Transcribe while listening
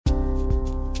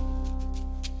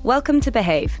Welcome to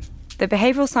Behave, the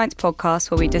behavioural science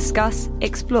podcast where we discuss,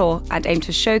 explore and aim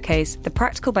to showcase the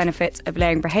practical benefits of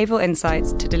layering behavioural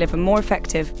insights to deliver more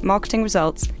effective marketing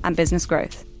results and business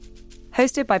growth.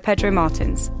 Hosted by Pedro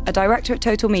Martins, a director at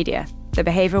Total Media, the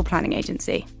behavioural planning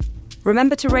agency.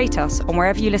 Remember to rate us on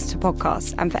wherever you listen to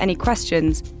podcasts, and for any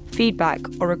questions, feedback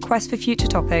or requests for future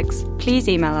topics, please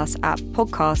email us at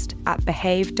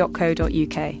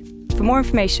podcast@behave.co.uk. For more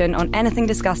information on anything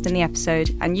discussed in the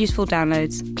episode and useful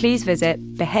downloads, please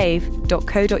visit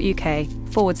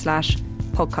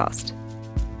behave.co.uk/podcast.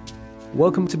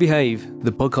 Welcome to Behave,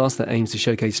 the podcast that aims to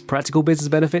showcase practical business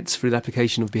benefits through the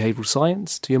application of behavioural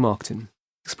science to your marketing.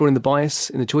 Exploring the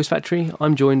bias in the Choice Factory,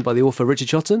 I'm joined by the author Richard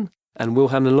Chotton and Will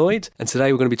Hamlin-Lloyd, and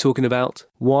today we're going to be talking about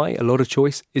why a lot of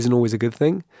choice isn't always a good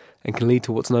thing and can lead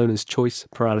to what's known as choice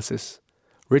paralysis.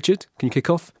 Richard, can you kick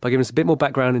off by giving us a bit more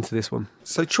background into this one?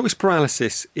 So choice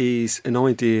paralysis is an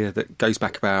idea that goes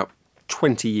back about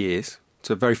 20 years.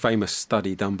 It's a very famous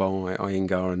study done by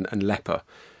Iyengar and Lepper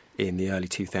in the early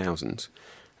 2000s.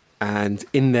 And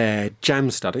in their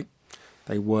jam study,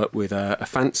 they worked with a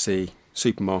fancy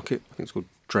supermarket, I think it's called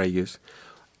Draeger's,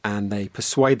 and they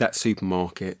persuade that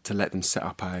supermarket to let them set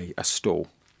up a stall.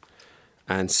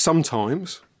 And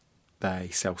sometimes they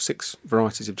sell 6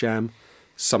 varieties of jam,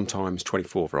 sometimes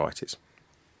 24 varieties.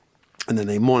 And then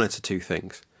they monitor 2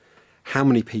 things: how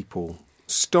many people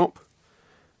stop,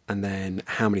 and then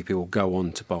how many people go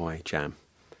on to buy jam.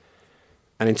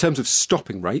 And in terms of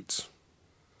stopping rates,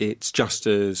 it's just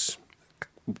as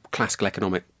classical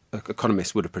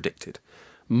economists would have predicted.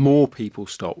 More people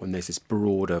stop when there's this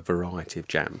broader variety of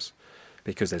jams,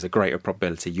 because there's a greater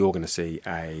probability you're going to see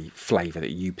a flavour that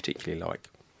you particularly like.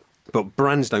 But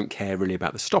brands don't care really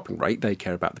about the stopping rate, they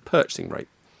care about the purchasing rate.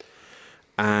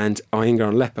 And Iyengar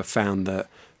and Lepper found that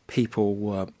people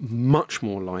were much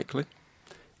more likely,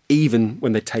 even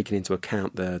when they'd taken into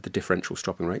account the differential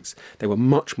stopping rates, they were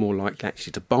much more likely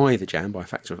actually to buy the jam by a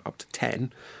factor of up to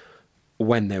 10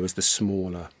 when there was the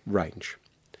smaller range.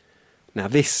 Now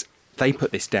they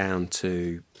put this down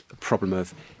to the problem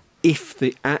of, if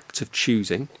the act of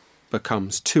choosing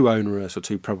becomes too onerous or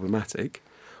too problematic,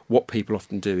 what people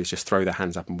often do is just throw their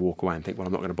hands up and walk away and think, well,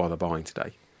 I'm not going to bother buying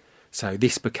today. So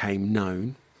this became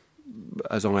known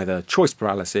as either choice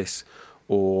paralysis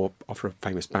or, after a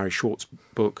famous Barry Schwartz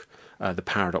book, The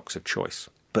Paradox of Choice.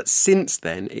 But since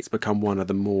then, it's become one of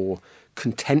the more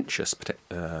contentious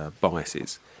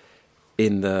biases.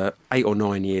 In the 8 or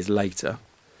 9 years later,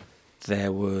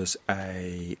 there was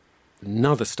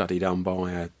another study done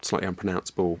by a slightly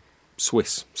unpronounceable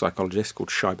Swiss psychologist called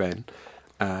Scheiben,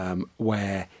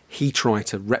 where he tried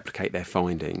to replicate their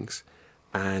findings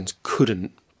and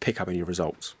couldn't pick up any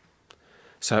results.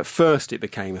 So at first it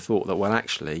became a thought that, well,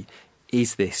 actually,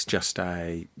 is this just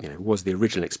was the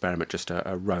original experiment just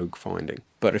a rogue finding?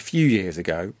 But a few years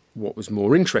ago, what was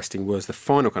more interesting was the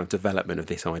final kind of development of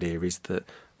this idea is that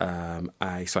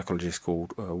a psychologist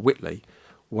called Whitley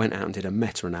went out and did a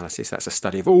meta-analysis. That's a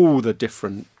study of all the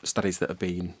different studies that have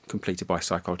been completed by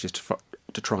psychologists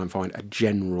to try and find a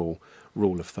general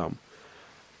rule of thumb.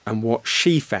 And what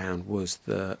she found was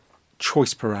that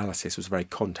choice paralysis was very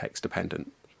context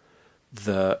dependent.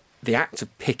 The act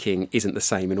of picking isn't the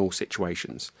same in all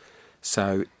situations.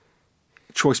 So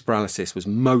choice paralysis was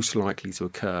most likely to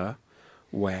occur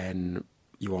when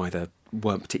you either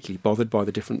weren't particularly bothered by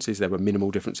the differences, there were minimal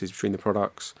differences between the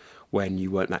products, when you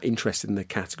weren't that interested in the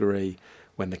category,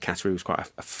 when the category was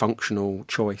quite a functional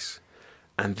choice.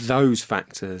 And those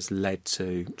factors led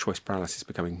to choice paralysis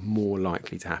becoming more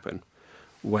likely to happen.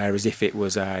 Whereas if it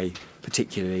was a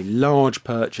particularly large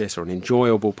purchase or an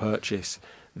enjoyable purchase,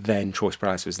 then choice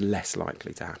paralysis was less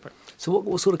likely to happen. So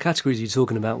what sort of categories are you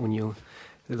talking about when you're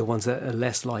the ones that are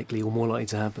less likely or more likely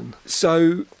to happen?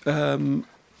 So her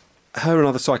and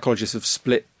other psychologists have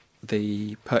split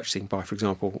the purchasing by, for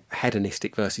example,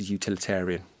 hedonistic versus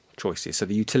utilitarian choices. So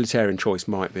the utilitarian choice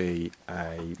might be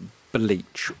a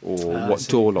bleach or what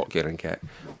door lock you're going to get,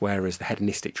 whereas the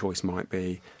hedonistic choice might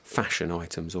be fashion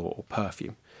items or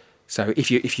perfume. So if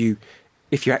you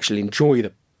actually enjoy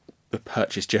the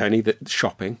purchase journey, the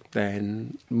shopping,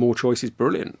 then more choice is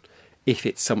brilliant. If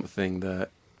it's something that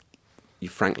you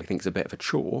frankly think is a bit of a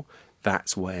chore,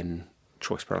 that's when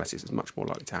choice paralysis is much more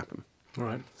likely to happen. All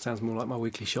right, sounds more like my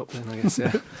weekly shop then, I guess.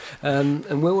 Yeah.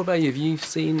 And Will, what about you? Have you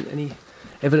seen any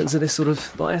evidence of this sort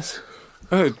of bias?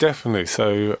 Oh, definitely.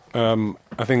 So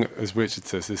I think, as Richard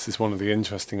says, this is one of the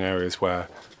interesting areas where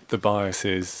the bias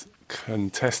is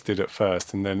contested at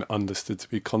first and then understood to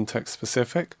be context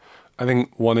specific. I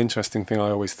think one interesting thing I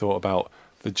always thought about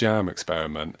the jam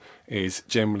experiment is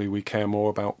generally we care more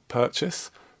about purchase,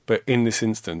 But in this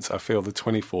instance, I feel the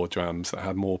 24 jams that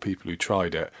had more people who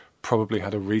tried it probably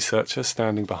had a researcher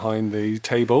standing behind the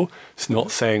table. It's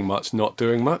not saying much, not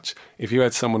doing much. If you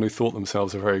had someone who thought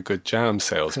themselves a very good jam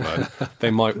salesman,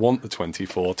 they might want the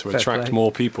 24 to attract more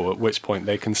people, at which point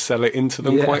they can sell it into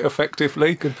them quite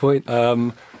effectively. Good point.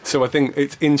 So I think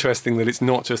it's interesting that it's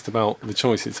not just about the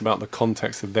choice, it's about the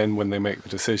context of then when they make the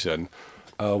decision,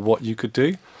 what you could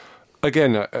do.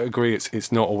 Again, I agree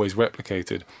it's not always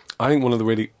replicated. I think one of the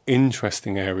really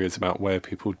interesting areas about where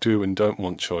people do and don't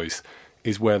want choice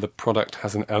is where the product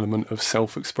has an element of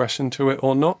self-expression to it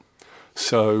or not.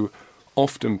 So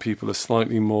often people are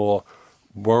slightly more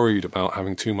worried about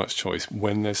having too much choice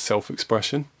when there's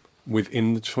self-expression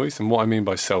within the choice. And what I mean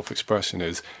by self-expression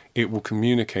is it will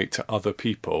communicate to other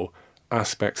people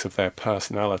aspects of their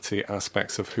personality,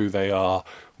 aspects of who they are,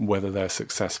 whether they're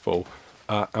successful.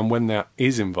 And when that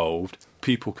is involved,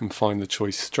 people can find the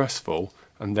choice stressful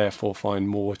and therefore find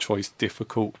more choice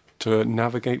difficult to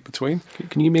navigate between.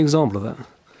 Can you give me an example of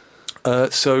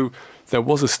that? So there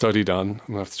was a study done,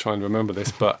 I'm going to have to try and remember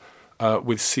this, but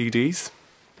with CDs.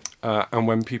 And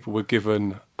when people were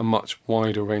given a much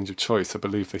wider range of choice, I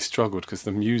believe they struggled because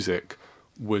the music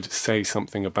would say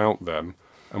something about them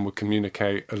and would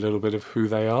communicate a little bit of who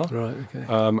they are. Right, okay.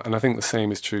 And I think the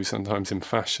same is true sometimes in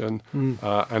fashion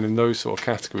and in those sort of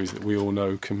categories that we all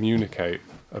know communicate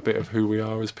a bit of who we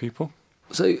are as people.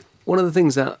 So one of the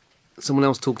things that someone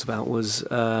else talked about was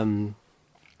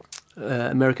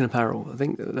American Apparel. I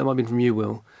think that might have been from you,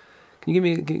 Will. Can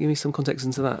you give me some context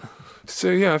into that? So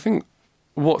yeah, I think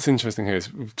what's interesting here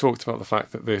is we've talked about the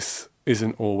fact that this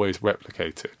isn't always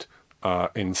replicated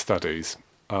in studies,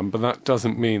 but that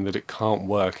doesn't mean that it can't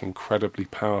work incredibly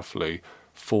powerfully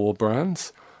for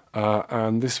brands.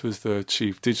 And this was the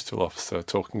chief digital officer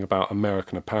talking about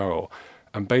American Apparel.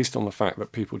 And based on the fact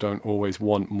that people don't always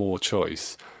want more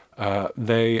choice,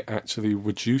 they actually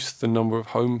reduced the number of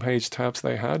homepage tabs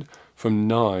they had from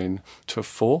 9 to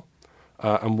 4.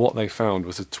 And what they found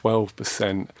was a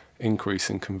 12% increase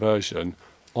in conversion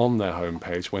on their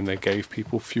homepage when they gave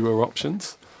people fewer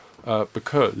options,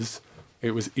 because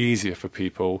it was easier for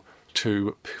people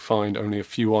to find only a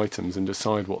few items and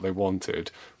decide what they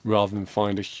wanted, rather than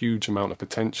find a huge amount of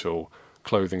potential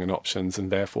clothing and options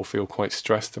and therefore feel quite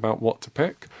stressed about what to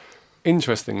pick.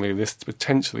 Interestingly, this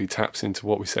potentially taps into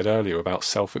what we said earlier about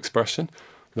self-expression,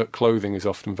 that clothing is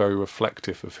often very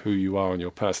reflective of who you are and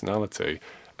your personality,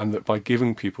 and that by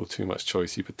giving people too much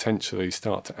choice, you potentially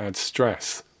start to add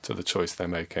stress to the choice they're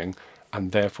making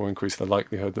and therefore increase the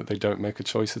likelihood that they don't make a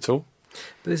choice at all.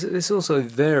 But this also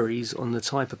varies on the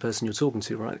type of person you're talking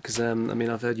to, right? Because,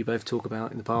 I've heard you both talk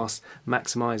about in the past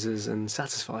maximisers and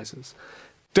satisficers.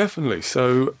 Definitely.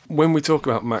 So when we talk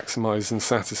about maximisers and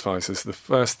satisficers, the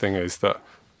first thing is that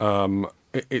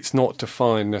it's not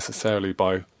defined necessarily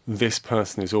by this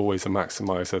person is always a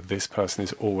maximiser, this person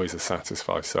is always a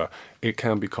satisficer. It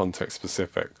can be context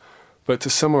specific. But to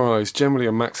summarise, generally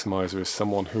a maximiser is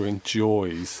someone who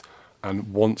enjoys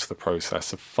and wants the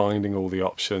process of finding all the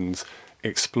options,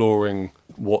 exploring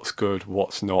what's good,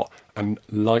 what's not, and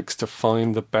likes to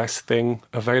find the best thing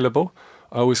available.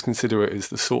 I always consider it as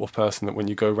the sort of person that when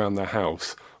you go around their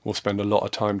house will spend a lot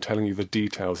of time telling you the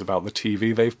details about the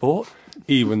TV they've bought,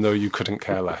 even though you couldn't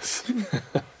care less.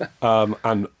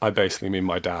 And I basically mean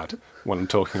my dad when I'm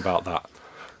talking about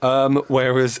that.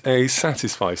 Whereas a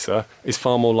satisficer is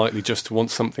far more likely just to want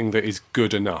something that is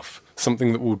good enough,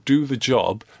 something that will do the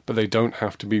job, but they don't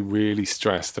have to be really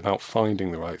stressed about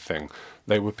finding the right thing.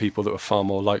 They were people that were far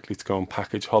more likely to go on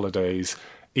package holidays,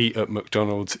 eat at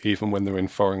McDonald's even when they're in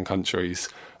foreign countries,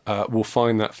 will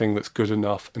find that thing that's good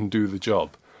enough and do the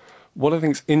job. What I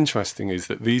think is interesting is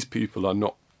that these people are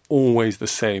not always the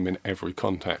same in every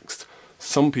context.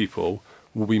 Some people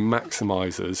will be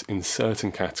maximisers in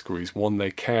certain categories, one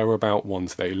they care about,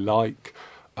 ones they like.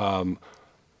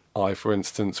 I, for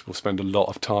instance, will spend a lot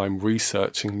of time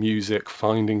researching music,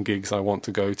 finding gigs I want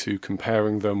to go to,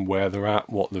 comparing them, where they're at,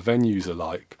 what the venues are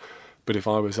like. But if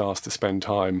I was asked to spend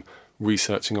time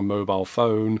researching a mobile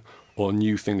phone or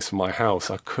new things for my house,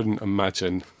 I couldn't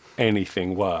imagine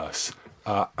anything worse,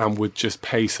 and would just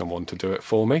pay someone to do it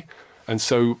for me. And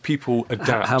so people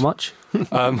adapt. How much?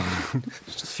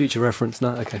 Just future reference,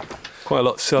 no? Okay. Quite a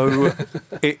lot. So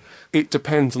it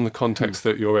depends on the context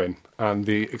that you're in and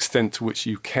the extent to which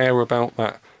you care about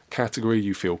that category,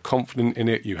 you feel confident in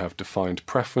it, you have defined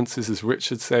preferences, as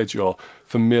Richard said, you're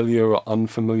familiar or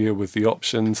unfamiliar with the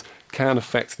options, can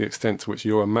affect the extent to which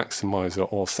you're a maximiser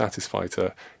or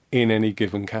satisfier in any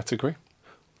given category.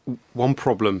 One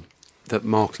problem that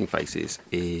marketing faces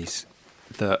is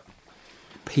that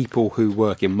people who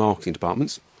work in marketing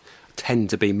departments tend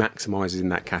to be maximisers in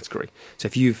that category. So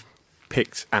if you've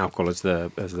picked alcohol as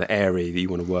the area that you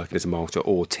want to work in as a marketer,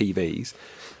 or TVs,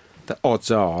 the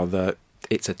odds are that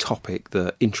it's a topic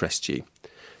that interests you.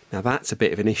 Now that's a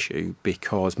bit of an issue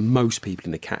because most people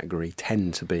in the category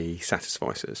tend to be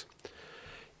satisficers.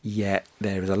 Yet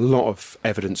there is a lot of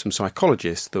evidence from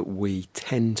psychologists that we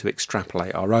tend to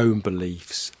extrapolate our own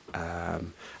beliefs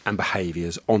and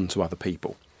behaviours onto other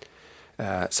people.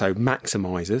 So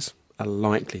maximisers are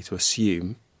likely to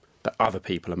assume that other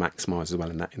people are maximised as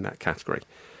well in that category.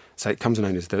 So it comes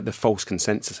known as the false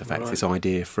consensus effect, this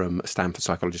idea from a Stanford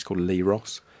psychologist called Lee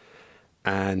Ross.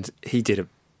 And he did a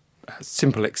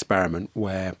simple experiment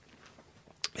where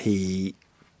he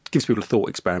gives people a thought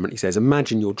experiment. He says,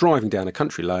 imagine you're driving down a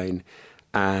country lane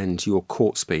and you're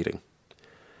caught speeding.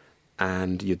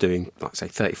 And you're doing, like, say,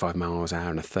 35 miles an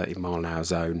hour in a 30-mile-an-hour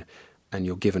zone, and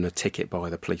you're given a ticket by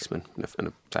the policeman, and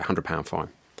a say, £100 fine.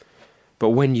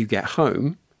 But when you get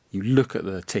home, you look at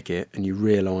the ticket and you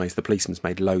realise the policeman's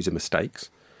made loads of mistakes.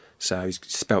 So he's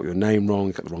spelt your name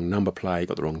wrong, got the wrong number plate,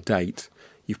 got the wrong date.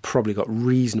 You've probably got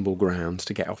reasonable grounds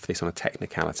to get off this on a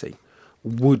technicality.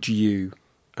 Would you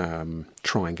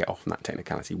try and get off on that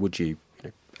technicality? Would you,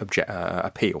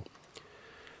 appeal?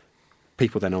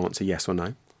 People then answer yes or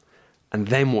no. And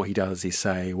then what he does is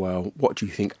say, well, what do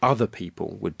you think other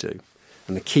people would do?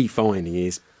 And the key finding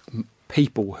is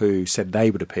people who said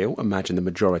they would appeal, imagine the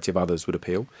majority of others would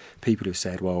appeal. People who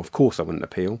said, well, of course I wouldn't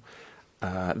appeal,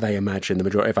 they imagine the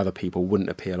majority of other people wouldn't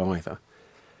appeal either.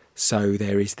 So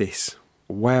there is this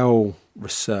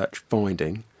well-researched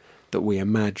finding that we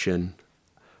imagine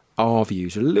our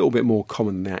views are a little bit more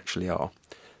common than they actually are.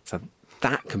 So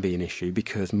that can be an issue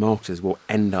because marketers will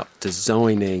end up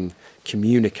designing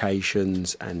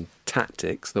communications and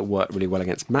tactics that work really well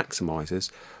against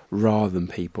maximisers rather than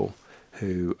people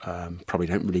who probably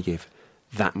don't really give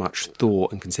that much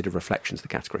thought and considered reflection to the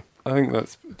category. I think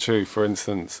that's true. For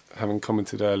instance, having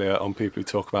commented earlier on people who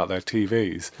talk about their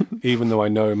TVs, even though I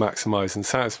know maximise and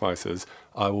satisficers,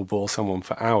 I will bore someone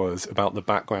for hours about the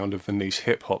background of the niche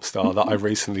hip-hop star that I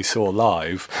recently saw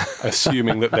live,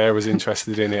 assuming that they're as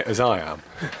interested in it as I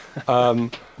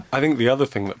am. I think the other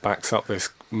thing that backs up this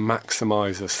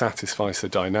maximiser-satisficer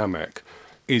dynamic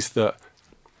is that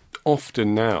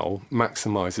often now,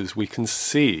 maximisers, we can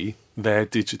see their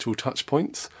digital touch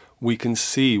points. We can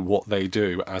see what they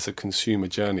do as a consumer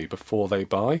journey before they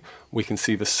buy. We can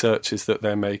see the searches that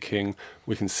they're making.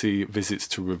 We can see visits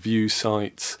to review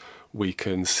sites. We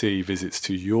can see visits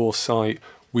to your site.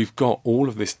 We've got all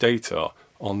of this data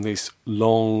on this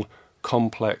long,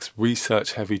 complex,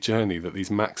 research-heavy journey that these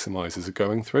maximisers are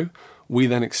going through. We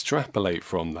then extrapolate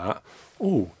from that.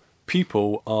 Oh,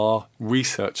 people are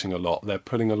researching a lot. They're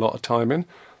putting a lot of time in.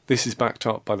 This is backed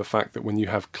up by the fact that when you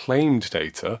have claimed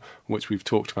data, which we've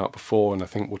talked about before and I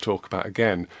think we'll talk about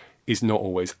again, is not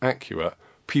always accurate,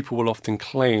 people will often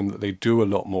claim that they do a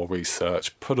lot more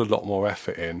research, put a lot more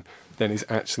effort in than is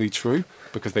actually true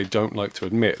because they don't like to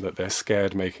admit that they're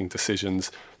scared making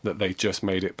decisions, that they just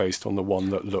made it based on the one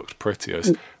that looked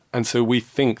prettiest. And so we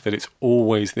think that it's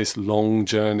always this long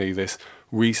journey, this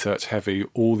research heavy,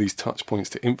 all these touch points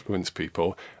to influence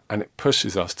people, and it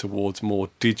pushes us towards more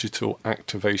digital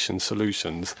activation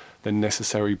solutions than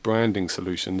necessary branding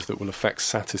solutions that will affect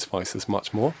satisficers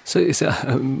much more. So it's,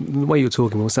 the way you're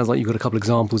talking, well, it sounds like you've got a couple of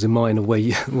examples in mind of where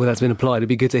that's been applied. It'd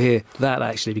be good to hear that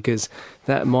actually, because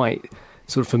that might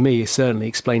sort of, for me, certainly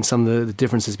explain some of the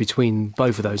differences between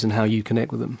both of those and how you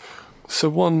connect with them. So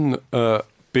one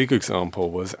big example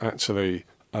was actually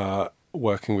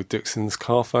working with Dixon's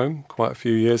Carphone quite a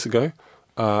few years ago,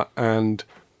 and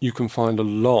you can find a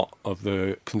lot of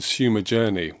the consumer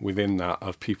journey within that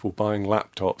of people buying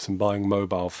laptops and buying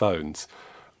mobile phones,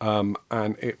 and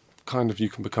it kind of, you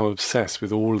can become obsessed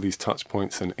with all of these touch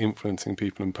points and influencing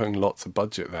people and putting lots of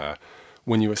budget there,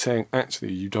 when you were saying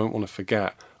actually you don't want to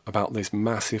forget about this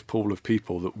massive pool of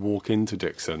people that walk into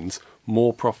Dixon's,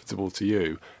 more profitable to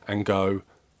you, and go,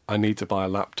 I need to buy a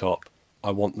laptop, I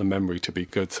want the memory to be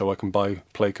good so I can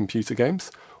play computer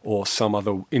games, or some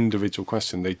other individual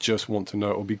question. They just want to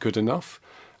know it will be good enough.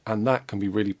 And that can be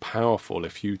really powerful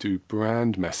if you do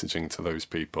brand messaging to those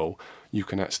people. You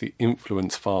can actually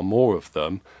influence far more of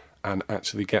them and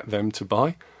actually get them to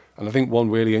buy. And I think one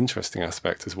really interesting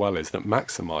aspect as well is that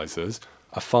maximisers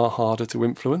are far harder to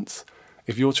influence.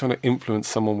 If you're trying to influence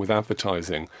someone with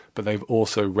advertising, but they've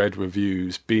also read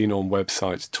reviews, been on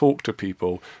websites, talked to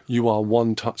people, you are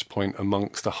one touch point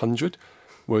amongst 100.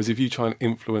 Whereas if you try and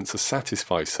influence a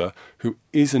satisficer who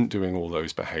isn't doing all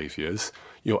those behaviours,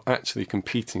 you're actually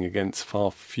competing against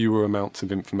far fewer amounts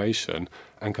of information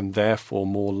and can therefore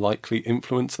more likely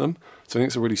influence them. So I think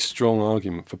it's a really strong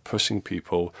argument for pushing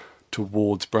people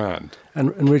towards brand.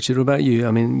 And Richard, what about you?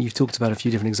 I mean, you've talked about a few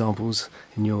different examples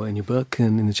in your book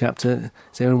and in the chapter.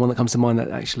 Is there anyone that comes to mind that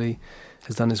actually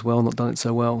has done this well, not done it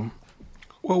so well?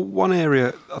 Well, one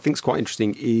area I think is quite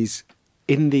interesting is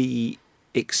in the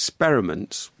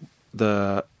experiments,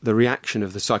 the reaction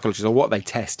of the psychologists, or what they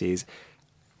test, is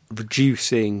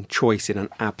reducing choice in an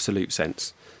absolute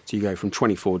sense. So you go from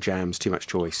 24 jams, too much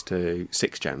choice, to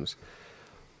 6 jams.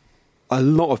 A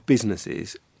lot of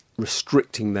businesses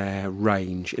restricting their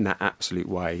range in that absolute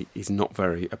way is not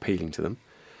very appealing to them.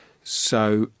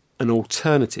 So an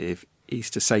alternative is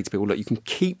to say to people, look, you can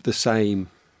keep the same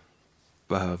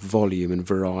volume and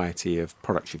variety of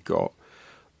products you've got,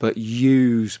 but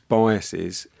use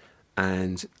biases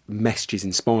and messages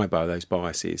inspired by those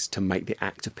biases to make the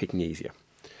act of picking easier.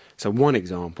 So one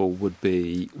example would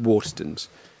be Waterstones.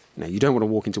 Now, you don't want to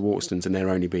walk into Waterstones and there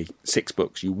only be 6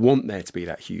 books. You want there to be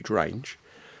that huge range.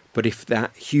 But if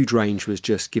that huge range was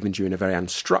just given to you in a very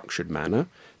unstructured manner,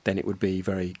 then it would be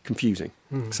very confusing.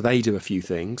 So they do a few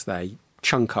things. They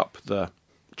chunk up the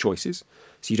choices.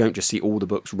 So you don't just see all the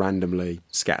books randomly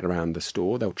scattered around the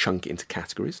store. They'll chunk it into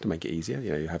categories to make it easier.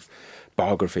 You know, you have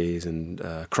biographies and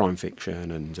crime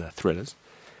fiction and thrillers.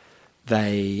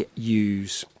 They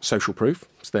use social proof.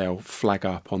 So they'll flag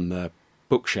up on the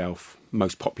bookshelf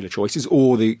most popular choices,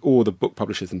 or the book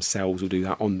publishers themselves will do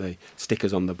that on the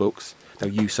stickers on the books.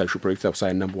 They'll use social proof. They'll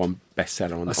say a number 1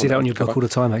 bestseller on. I see that on your book all the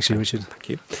time, actually, Richard. Thank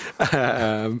you.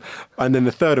 And then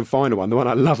the third and final one, the one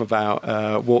I love about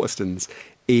Waterstones,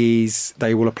 is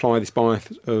they will apply this bias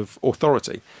of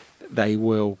authority. They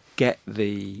will get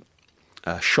the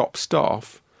shop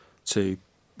staff to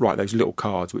write those little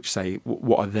cards which say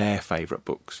what are their favourite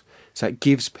books. So it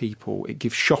gives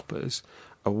shoppers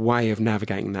a way of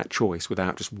navigating that choice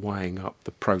without just weighing up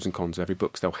the pros and cons of every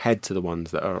book. So they'll head to the ones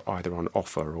that are either on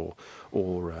offer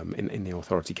or in the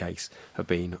authority case have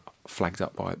been flagged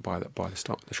up by the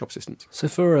shop assistants. So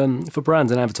for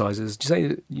brands and advertisers,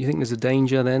 do you think there's a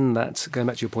danger then that, going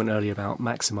back to your point earlier about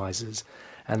maximisers,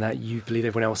 and that you believe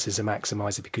everyone else is a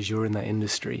maximiser because you're in that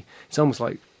industry? It's almost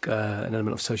like an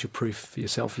element of social proof for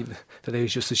yourself, that they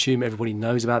just assume everybody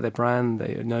knows about their brand,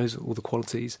 they knows all the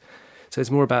qualities. So it's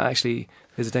more about actually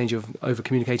there's a danger of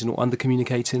over-communicating or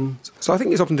under-communicating. So I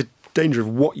think there's often the danger of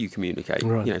what you communicate.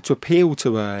 Right. You know, to appeal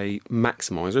to a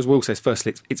maximiser, as Will says,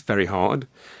 firstly, it's very hard,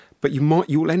 but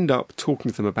you'll end up talking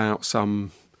to them about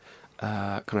some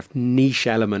kind of niche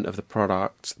element of the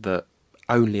product that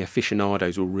only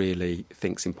aficionados will really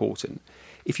think's important.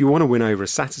 If you want to win over a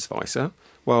Satisficer,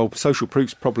 well, social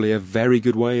proof's probably a very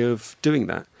good way of doing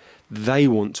that. They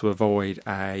want to avoid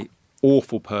a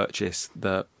awful purchase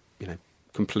that, you know,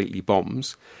 completely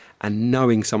bombs, and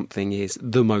knowing something is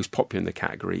the most popular in the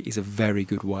category is a very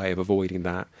good way of avoiding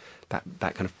that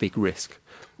kind of big risk,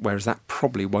 whereas that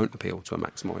probably won't appeal to a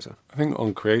maximiser. I think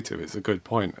on creative it's a good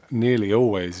point. Nearly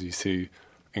always you see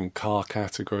in car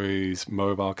categories,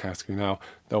 mobile category now,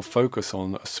 they'll focus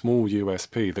on a small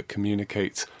USP that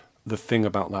communicates the thing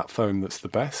about that phone that's the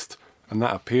best, and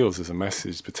that appeals as a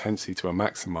message potentially to a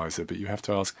maximiser, but you have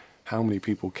to ask how many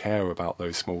people care about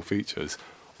those small features.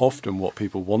 Often what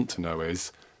people want to know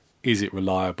is it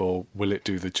reliable? Will it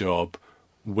do the job?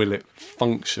 Will it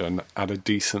function at a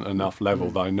decent enough level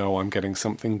that I know I'm getting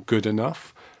something good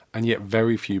enough? And yet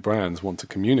very few brands want to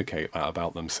communicate that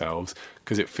about themselves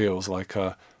because it feels like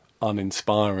a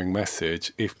uninspiring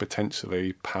message, if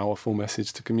potentially powerful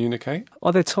message to communicate.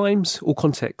 Are there times or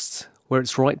contexts where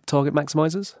it's right to target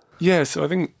maximisers? Yeah, so I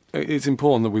think it's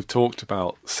important that we've talked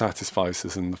about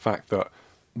Satisficers and the fact that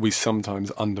we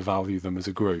sometimes undervalue them as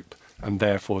a group and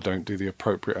therefore don't do the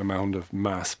appropriate amount of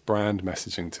mass brand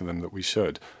messaging to them that we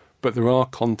should. But there are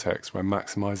contexts where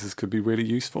maximisers could be really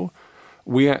useful.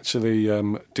 We actually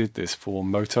did this for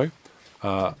Moto,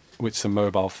 which is a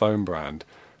mobile phone brand,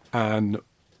 and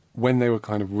when they were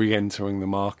kind of re-entering the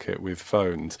market with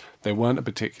phones, they weren't a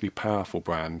particularly powerful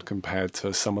brand compared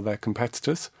to some of their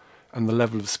competitors, and the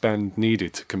level of spend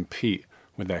needed to compete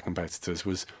with their competitors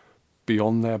was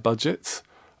beyond their budgets.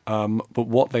 But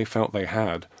what they felt they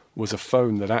had was a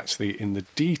phone that actually in the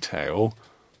detail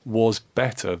was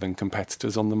better than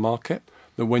competitors on the market.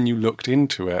 That when you looked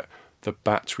into it, the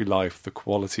battery life, the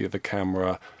quality of the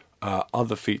camera,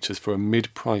 other features for a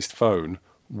mid-priced phone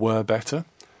were better.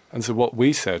 And so what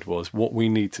we said was what we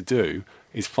need to do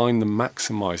is find the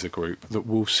maximiser group that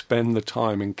will spend the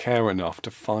time and care enough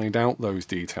to find out those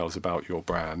details about your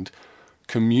brand,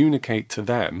 communicate to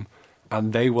them,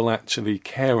 and they will actually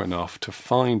care enough to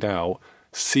find out,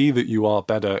 see that you are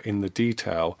better in the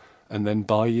detail, and then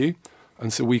buy you.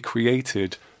 And so we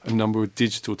created a number of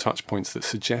digital touch points that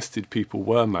suggested people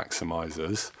were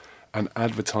maximisers and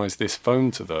advertised this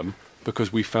phone to them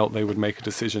because we felt they would make a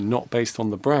decision not based on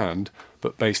the brand,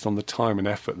 but based on the time and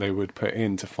effort they would put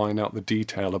in to find out the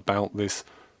detail about this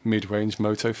mid-range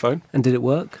Moto phone. And did it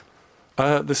work?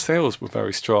 The sales were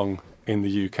very strong in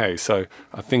the UK, so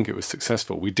I think it was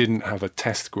successful. We didn't have a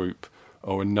test group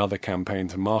or another campaign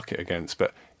to market against,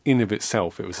 but in of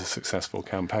itself, it was a successful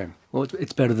campaign. Well,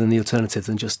 it's better than the alternative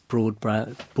than just broad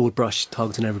brush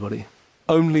targeting everybody.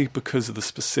 Only because of the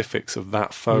specifics of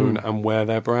that phone and where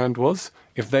their brand was.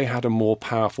 If they had a more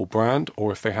powerful brand,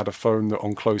 or if they had a phone that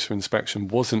on closer inspection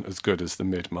wasn't as good as the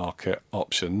mid-market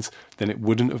options, then it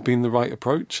wouldn't have been the right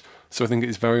approach. So I think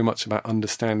it's very much about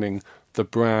understanding the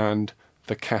brand,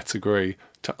 the category,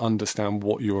 to understand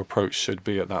what your approach should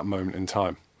be at that moment in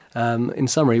time. In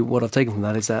summary, what I've taken from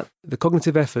that is that the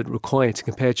cognitive effort required to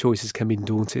compare choices can be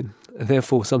daunting, and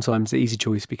therefore sometimes the easy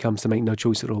choice becomes to make no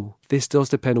choice at all. This does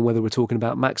depend on whether we're talking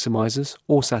about maximisers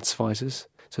or satisficers.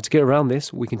 So to get around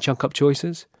this, we can chunk up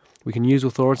choices, we can use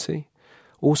authority,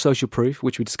 or social proof,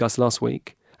 which we discussed last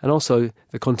week, and also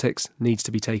the context needs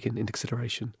to be taken into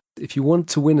consideration. If you want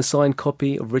to win a signed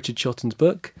copy of Richard Chotton's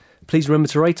book, please remember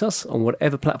to rate us on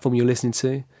whatever platform you're listening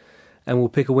to, and we'll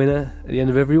pick a winner at the end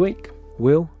of every week.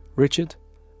 Will, Richard,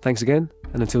 thanks again,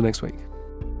 and until next week.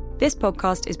 This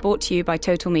podcast is brought to you by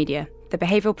Total Media, the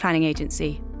behavioural planning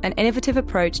agency, an innovative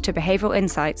approach to behavioural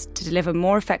insights to deliver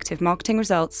more effective marketing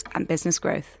results and business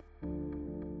growth.